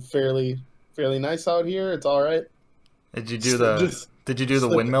fairly nice out here. It's all right." Did you do the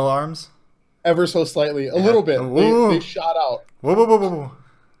windmill arms? Ever so slightly, a little bit. They shot out. Whoa, whoa, whoa, whoa,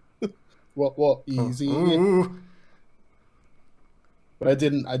 whoa. Well, easy. But I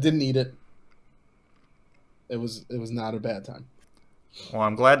didn't eat it. It was not a bad time. Well,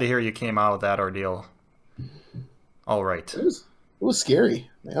 I'm glad to hear you came out with that ordeal. All right. It was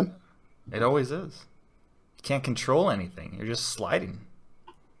scary, man. It always is. You can't control anything. You're just sliding.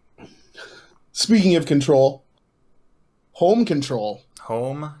 Speaking of control, home control.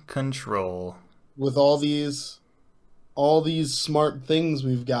 Home control. With all these smart things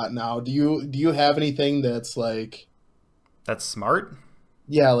we've got now, do you have anything that's like that's smart?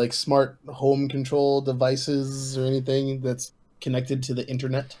 Yeah, like smart home control devices or anything that's connected to the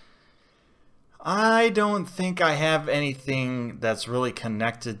internet? I don't think I have anything that's really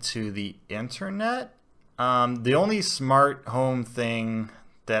connected to the internet. The only smart home thing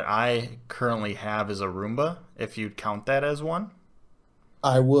that I currently have is a Roomba, if you'd count that as one.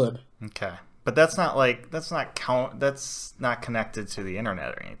 I would. Okay. But that's not connected to the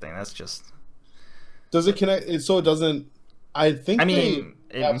internet or anything. That's just... Does it connect? So it doesn't... I mean,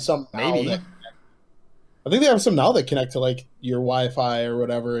 they have some now maybe. I think they have some now that connect to like your Wi-Fi or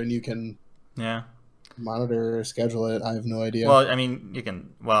whatever, and you can monitor or schedule it. I have no idea. Well, I mean, you can...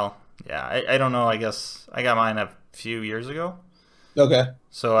 Well, yeah, I don't know. I guess I got mine a few years ago. Okay.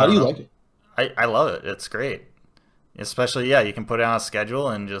 So how do you like it? I love it. It's great. Especially, you can put it on a schedule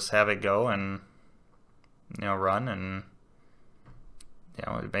and just have it go and, run, and,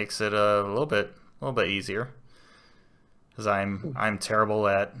 it makes it a little bit easier. Because I'm terrible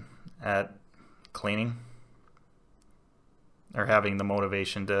at cleaning or having the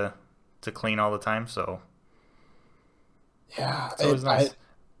motivation to clean all the time. So yeah, it's always nice.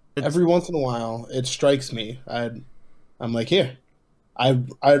 Every once in a while, it strikes me. I'm like, here,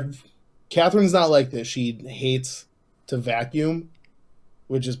 Catherine's not like this. She hates to vacuum,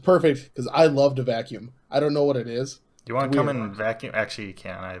 which is perfect because I love to vacuum. I don't know what it is. Do you want to come and vacuum? Actually, you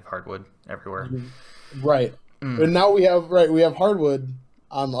can. I have hardwood everywhere. Right. And now we have hardwood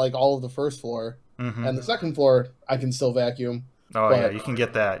on like all of the first floor, and the second floor I can still vacuum. Oh yeah, you can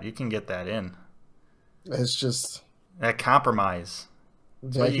get that. You can get that in. It's just that compromise.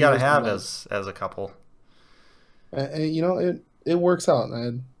 That's what you gotta have as a couple. And it works out.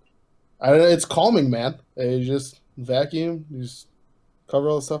 It's calming, man. You just vacuum, you just cover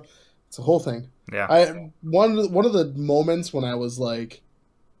all the stuff. It's a whole thing. Yeah. One of the moments when I was like,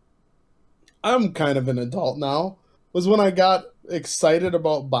 I'm kind of an adult now, was when I got excited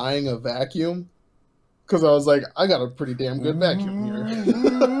about buying a vacuum, because I was like, I got a pretty damn good vacuum here.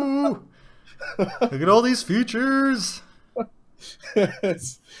 Look at all these features.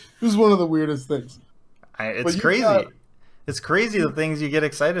 It was one of the weirdest things. It's crazy. It's crazy the things you get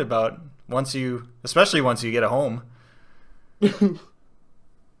excited about especially once you get a home.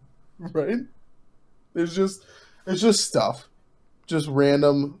 Right? It's just stuff. Just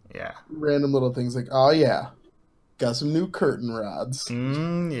random little things like, oh yeah, got some new curtain rods.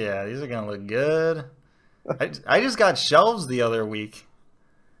 Yeah, these are gonna look good. I just got shelves the other week.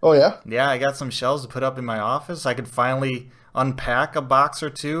 Oh yeah? Yeah, I got some shelves to put up in my office. I could finally unpack a box or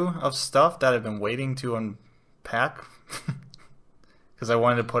two of stuff that I've been waiting to unpack because I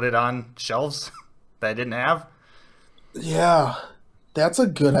wanted to put it on shelves that I didn't have. Yeah, that's a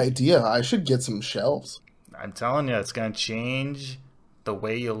good idea. I should get some shelves. I'm telling you, it's going to change the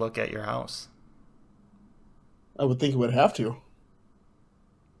way you look at your house. I would think it would have to.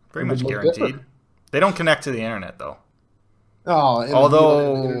 Pretty much guaranteed. Different. They don't connect to the internet, though. Oh,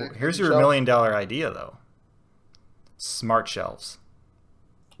 although, here's your $1 million idea, though. Smart shelves.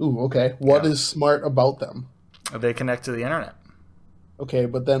 Ooh, okay. What is smart about them? They connect to the internet. Okay,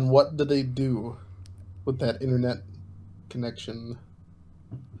 but then what do they do with that internet connection?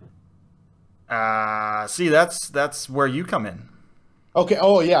 See, that's where you come in. Okay.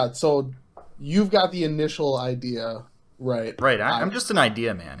 Oh, yeah. So you've got the initial idea, right? Right. I'm just an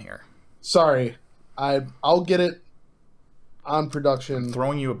idea man here. Sorry, I'll get it on production. I'm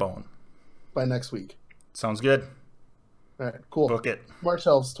throwing you a bone by next week. Sounds good. All right. Cool. Book it. Smart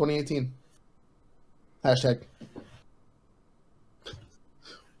shelves 2018. Hashtag.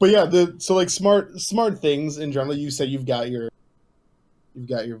 But yeah, so like smart things in general. You said you've got your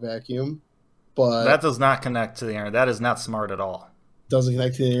vacuum. But that does not connect to the internet. That is not smart at all. Doesn't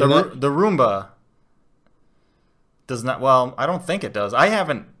connect to the internet? The Roomba does not. Well, I don't think it does. I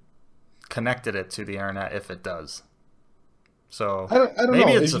haven't connected it to the internet if it does. So I don't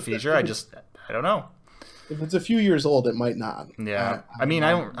maybe know. it's a feature. I don't know. If it's a few years old, it might not. Yeah, I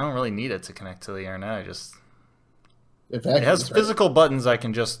don't really need it to connect to the internet. It has physical buttons. I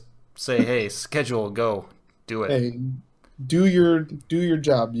can just say, "Hey, schedule, go, do it." Hey, do your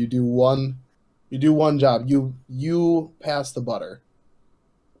job. You do one job. You pass the butter.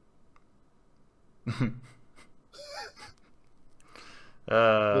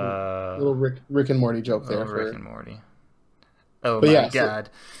 Little Rick and Morty joke there. Rick and Morty. Oh but my yeah, god.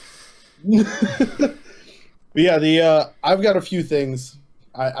 But yeah, I've got a few things.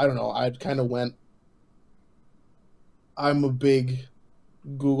 I don't know. I kind of went. I'm a big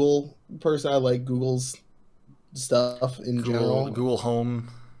Google person. I like Google's stuff in general. Google Home.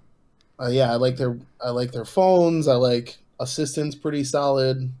 Yeah, I like their phones. I like Assistant's pretty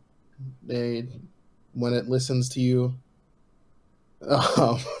solid. When it listens to you.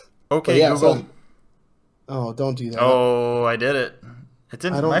 Okay, yeah, Google. Don't do that. Oh, I did it. It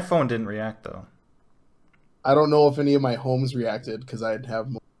didn't. My phone didn't react though. I don't know if any of my homes reacted because I'd have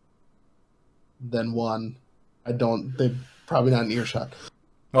more than one. They're probably not in earshot.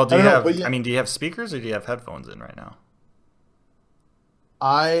 Well, do you have speakers or do you have headphones in right now?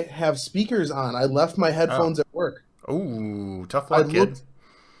 I have speakers on. I left my headphones at work. Ooh, tough luck, kid.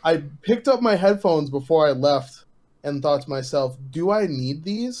 I picked up my headphones before I left and thought to myself, do I need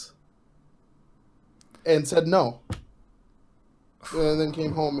these? And said no. And then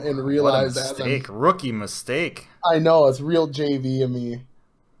came home and realized rookie mistake. I know, it's real JV of me.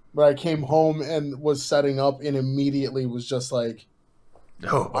 But I came home and was setting up and immediately was just like,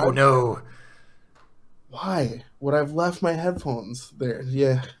 oh no. Why would I've left my headphones there?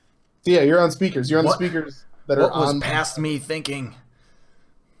 Yeah. Yeah, you're on speakers. You're on the speakers that are on. What was past me thinking?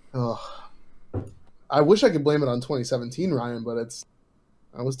 Oh. I wish I could blame it on 2017 Ryan, but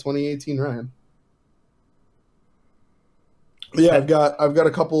I was 2018 Ryan. But yeah, I've got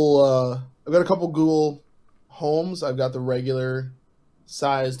a couple Google Homes. I've got the regular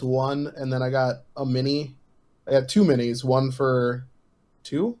sized one, and then I got a mini. I got two minis, one for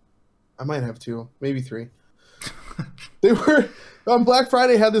two. I might have two, maybe three. They were on Black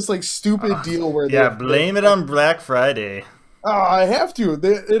Friday. Had this like stupid deal where blame it on Black Friday. Oh, I have to.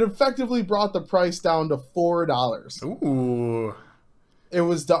 It effectively brought the price down to $4. Ooh. It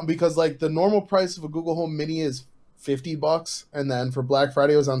was done because like the normal price of a Google Home Mini is $50, and then for Black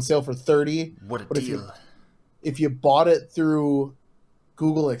Friday it was on sale for $30. What a deal! If you bought it through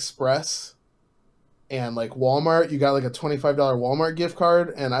Google Express and like Walmart, you got like a $25 Walmart gift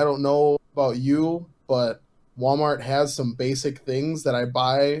card. And I don't know about you, but Walmart has some basic things that I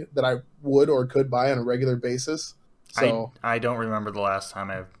buy that I would or could buy on a regular basis. So I don't remember the last time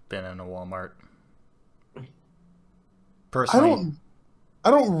I've been in a Walmart. Personally,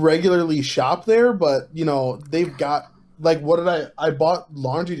 I don't regularly shop there, but you know, they've got like I bought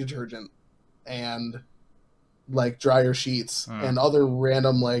laundry detergent and like dryer sheets and other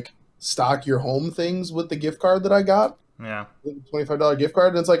random like stock your home things with the gift card that I got. Yeah. $25 gift card.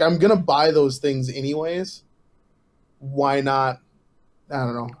 And it's like, I'm going to buy those things anyways. Why not? I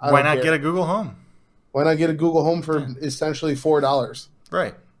don't know. Why not get a Google Home? Why not get a Google Home for essentially $4?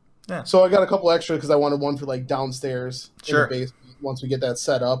 Right. Yeah. So I got a couple extra because I wanted one for like downstairs in the basement once we get that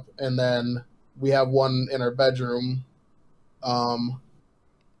set up. And then we have one in our bedroom.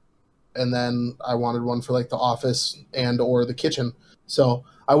 And then I wanted one for like the office and or the kitchen. So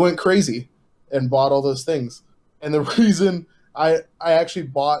I went crazy and bought all those things. And the reason I actually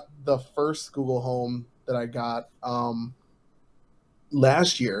bought the first Google Home that I got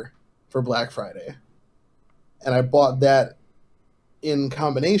last year for Black Friday. And I bought that in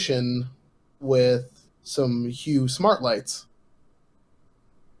combination with some Hue smart lights,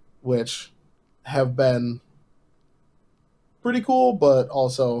 which have been pretty cool, but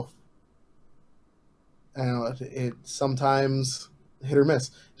also, I don't know, it sometimes hit or miss.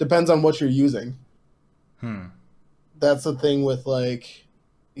 Depends on what you're using. That's the thing with like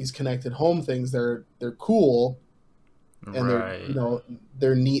these connected home things. They're cool, and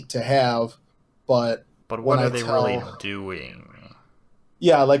they're neat to have, but what are they really doing?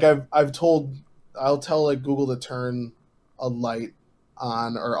 Yeah, like I'll tell like Google to turn a light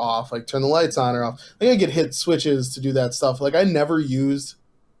on or off, like turn the lights on or off. Like I could hit switches to do that stuff. Like I never used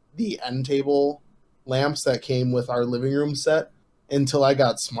the end table lamps that came with our living room set until I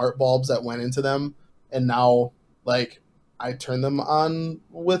got smart bulbs that went into them, and now like I turn them on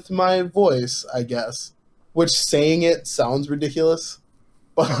with my voice, I guess. Which saying it sounds ridiculous,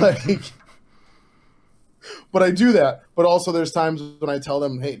 but like. But I do that. But also there's times when I tell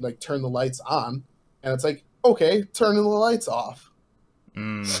them, hey, like, turn the lights on. And it's like, okay, turning the lights off.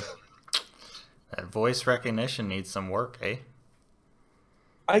 That voice recognition needs some work, eh?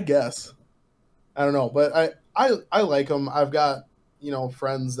 I guess. I don't know, but I like them. I've got,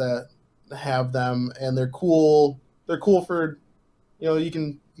 friends that have them, and they're cool. They're cool for, you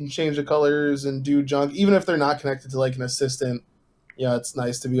can change the colors and do junk, even if they're not connected to like an assistant. Yeah, it's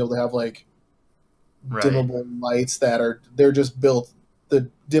nice to be able to have like Right. dimmable lights they're just built.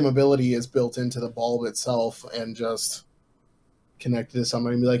 The dimmability is built into the bulb itself, and just connected to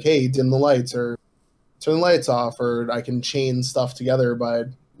somebody and be like, "Hey, dim the lights," or "Turn the lights off," or I can chain stuff together by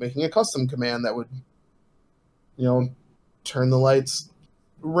making a custom command that would, turn the lights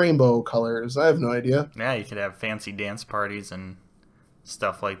rainbow colors. I have no idea. Yeah, you could have fancy dance parties and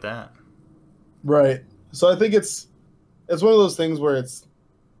stuff like that. Right. So I think it's one of those things where it's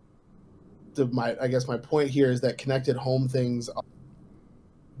I guess my point here is that connected home things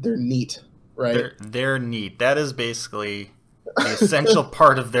they're neat, right? They're neat. That is basically the essential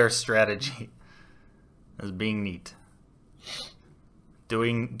part of their strategy, is being neat.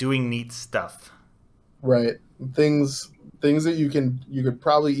 Doing neat stuff. Right. Things that you could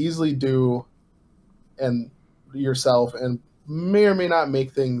probably easily do and yourself, and may or may not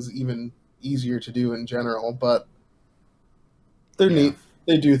make things even easier to do in general, but they're neat.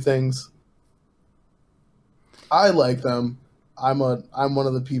 They do things. I like them. I'm one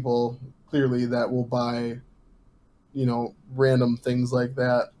of the people clearly that will buy, random things like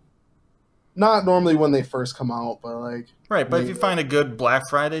that. Not normally when they first come out, but like Right, but if you find a good Black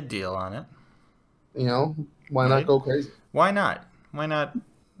Friday deal on it, why not go crazy? Why not? Why not,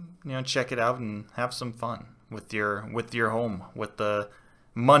 check it out and have some fun with your home, with the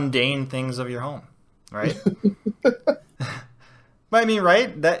mundane things of your home, right? But I mean,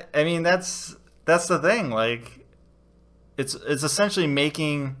 right? That's the thing. Like, it's essentially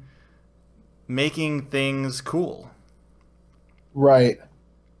making things cool. Right.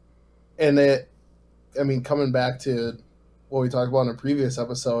 And coming back to what we talked about in a previous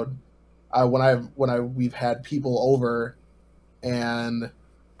episode, we've had people over and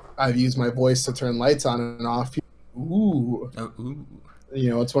I've used my voice to turn lights on and off. Ooh. Oh, ooh.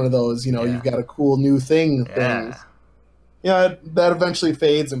 It's one of those, you've got a cool new things. That eventually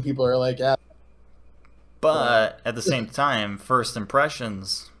fades and people are like, yeah. But at the same time, first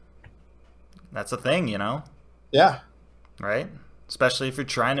impressions, that's a thing, Yeah. Right? Especially if you're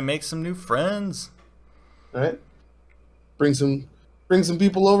trying to make some new friends. Right? Bring some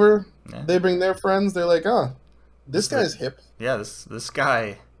people over. Yeah. They bring their friends. They're like, oh, this guy's hip. Yeah, this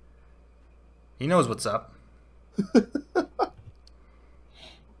guy, he knows what's up.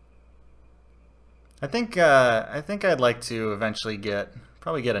 I think I'd like to eventually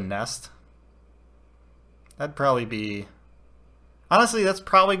probably get a Nest. That'd probably be, honestly, that's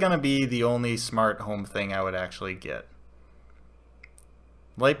probably gonna be the only smart home thing I would actually get.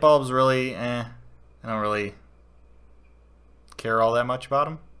 Light bulbs, really, I don't really care all that much about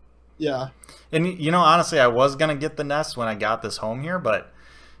them. Yeah. And honestly, I was gonna get the Nest when I got this home here, but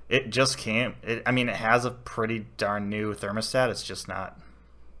it just can't. It has a pretty darn new thermostat. It's just not,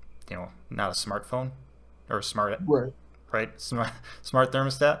 not a smartphone or a smart, right? Smart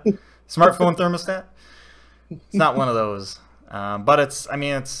thermostat, smartphone thermostat. It's not one of those, but it's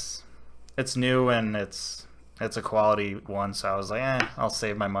new and it's a quality one. So I was like, I'll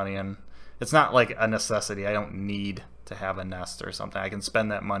save my money, and it's not like a necessity. I don't need to have a Nest or something. I can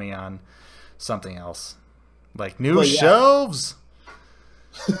spend that money on something else, like new shelves.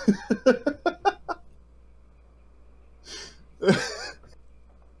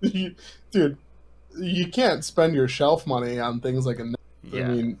 Dude, you can't spend your shelf money on things like a Nest.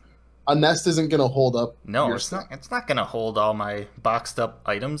 Yeah. A Nest isn't going to hold up. No, it's not going to hold all my boxed up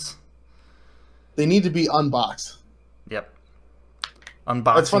items. They need to be unboxed. Yep.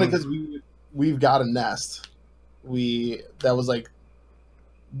 Unboxing. It's funny because we've got a Nest. That was like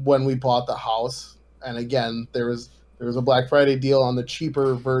when we bought the house, and again there was a Black Friday deal on the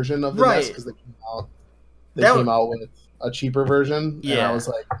cheaper version of the Nest because they came out with a cheaper version. Yeah. And I was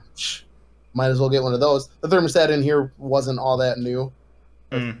like, might as well get one of those. The thermostat in here wasn't all that new.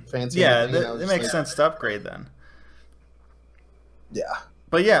 Fancy. Yeah, it makes sense to upgrade then. Yeah.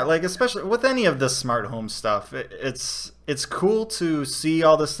 But yeah, like especially with any of this smart home stuff, it's cool to see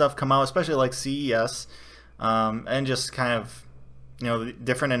all this stuff come out, especially like CES, and just kind of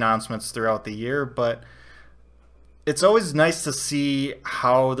different announcements throughout the year. But it's always nice to see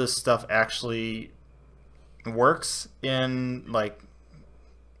how this stuff actually works in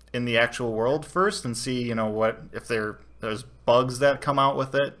the actual world first, and see what if there's bugs that come out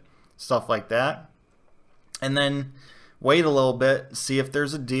with it, stuff like that, and then wait a little bit, see if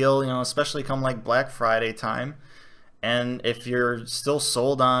there's a deal, especially come like Black Friday time, and if you're still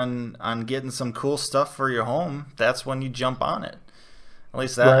sold on getting some cool stuff for your home, that's when you jump on it. At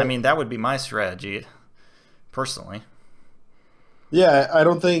least that, Right. I mean, that would be my strategy, personally. Yeah,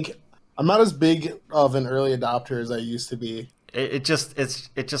 I'm not as big of an early adopter as I used to be. It just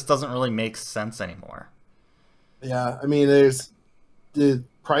doesn't really make sense anymore. Yeah, I mean, there's the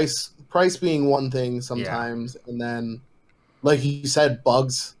price being one thing sometimes, and then, like you said,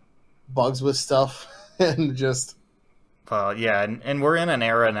 bugs with stuff, and just. Well, yeah, and we're in an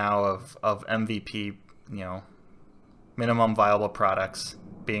era now of MVP, minimum viable products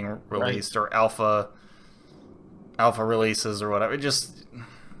being released, or alpha releases or whatever. Just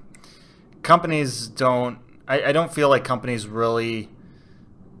companies don't. I don't feel like companies really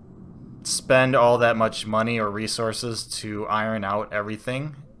spend all that much money or resources to iron out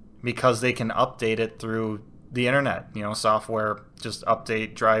everything, because they can update it through the internet. Software just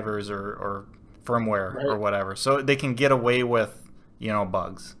update drivers or firmware or whatever, so they can get away with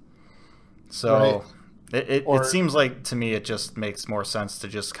bugs. So it seems like, to me, it just makes more sense to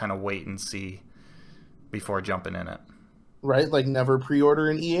just kind of wait and see before jumping in it. Right, like never pre-order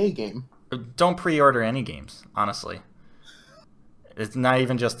an EA game. Don't pre-order any games, honestly. It's not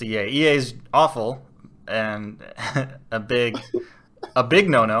even just EA. EA's awful and a big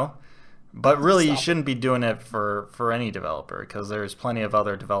no-no. But really, you shouldn't be doing it for any developer, because there's plenty of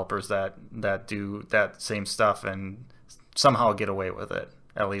other developers that do that same stuff and somehow get away with it.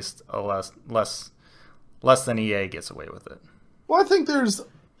 At least less than EA gets away with it. Well, I think there's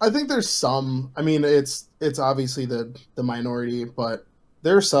some. I mean, it's obviously the minority, but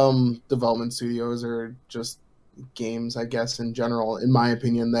there are some development studios or just games, I guess, in general, in my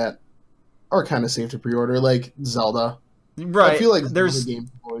opinion, that are kind of safe to pre-order, like Zelda. Right. I feel like there's games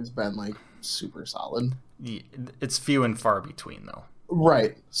have always been like super solid. It's few and far between, though.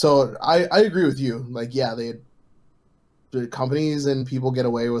 Right. So I agree with you. Like, yeah, the companies and people get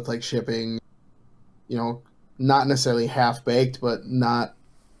away with like shipping, not necessarily half baked, but not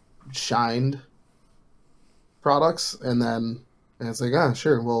shined products, and it's like,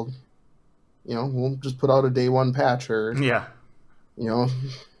 sure, well, we'll just put out a day one patch, or yeah. Oh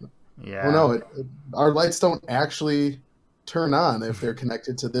no, our lights don't actually turn on if they're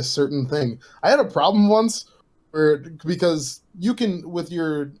connected to this certain thing. I had a problem once because you can, with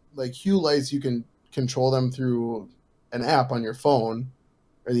your like Hue lights, you can control them through an app on your phone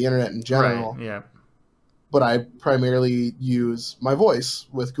or the internet in general. Right, yeah. But I primarily use my voice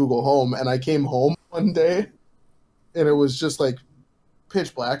with Google Home, and I came home one day and it was just like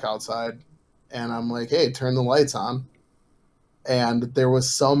pitch black outside, and I'm like, hey, turn the lights on. And there was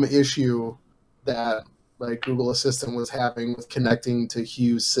some issue that like Google Assistant was having with connecting to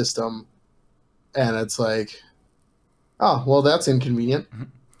Hue's system, and it's like, oh, well, that's inconvenient.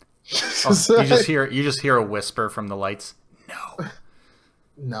 Oh, you just hear a whisper from the lights.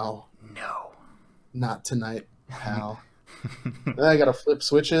 No, not tonight, pal. Then I gotta flip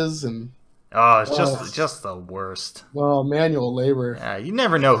switches, and it's just the worst. Well, manual labor. Yeah, you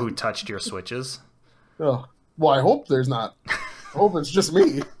never know who touched your switches. Oh, well, I hope there's not. I hope it's just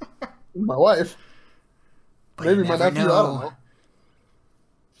me, my wife, but maybe my nephew. I don't know.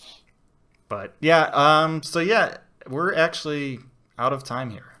 But yeah, so yeah, we're actually out of time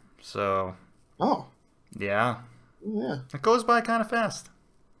here. So. Oh. Yeah. Yeah. It goes by kind of fast.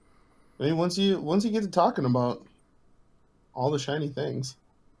 I mean, once you get to talking about all the shiny things,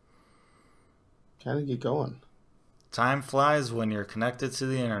 kind of get going. Time flies when you're connected to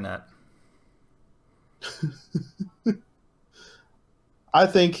the internet. I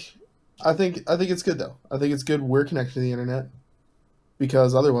think it's good though. I think it's good we're connected to the internet,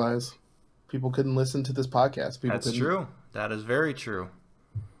 because otherwise, people couldn't listen to this podcast. That's true. That is very true.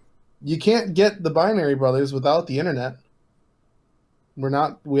 You can't get the Binary Brothers without the internet.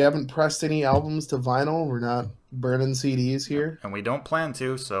 We haven't pressed any albums to vinyl. We're not burning CDs here. And we don't plan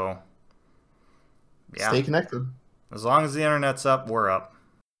to, so yeah. Stay connected. As long as the internet's up, we're up.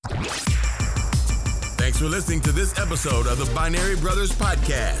 Thanks for listening to this episode of the Binary Brothers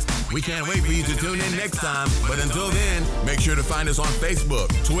Podcast. We can't wait for you to tune in next time. But until then, make sure to find us on Facebook,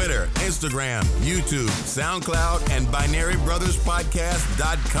 Twitter, Instagram, YouTube, SoundCloud, and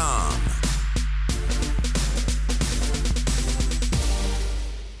BinaryBrothersPodcast.com.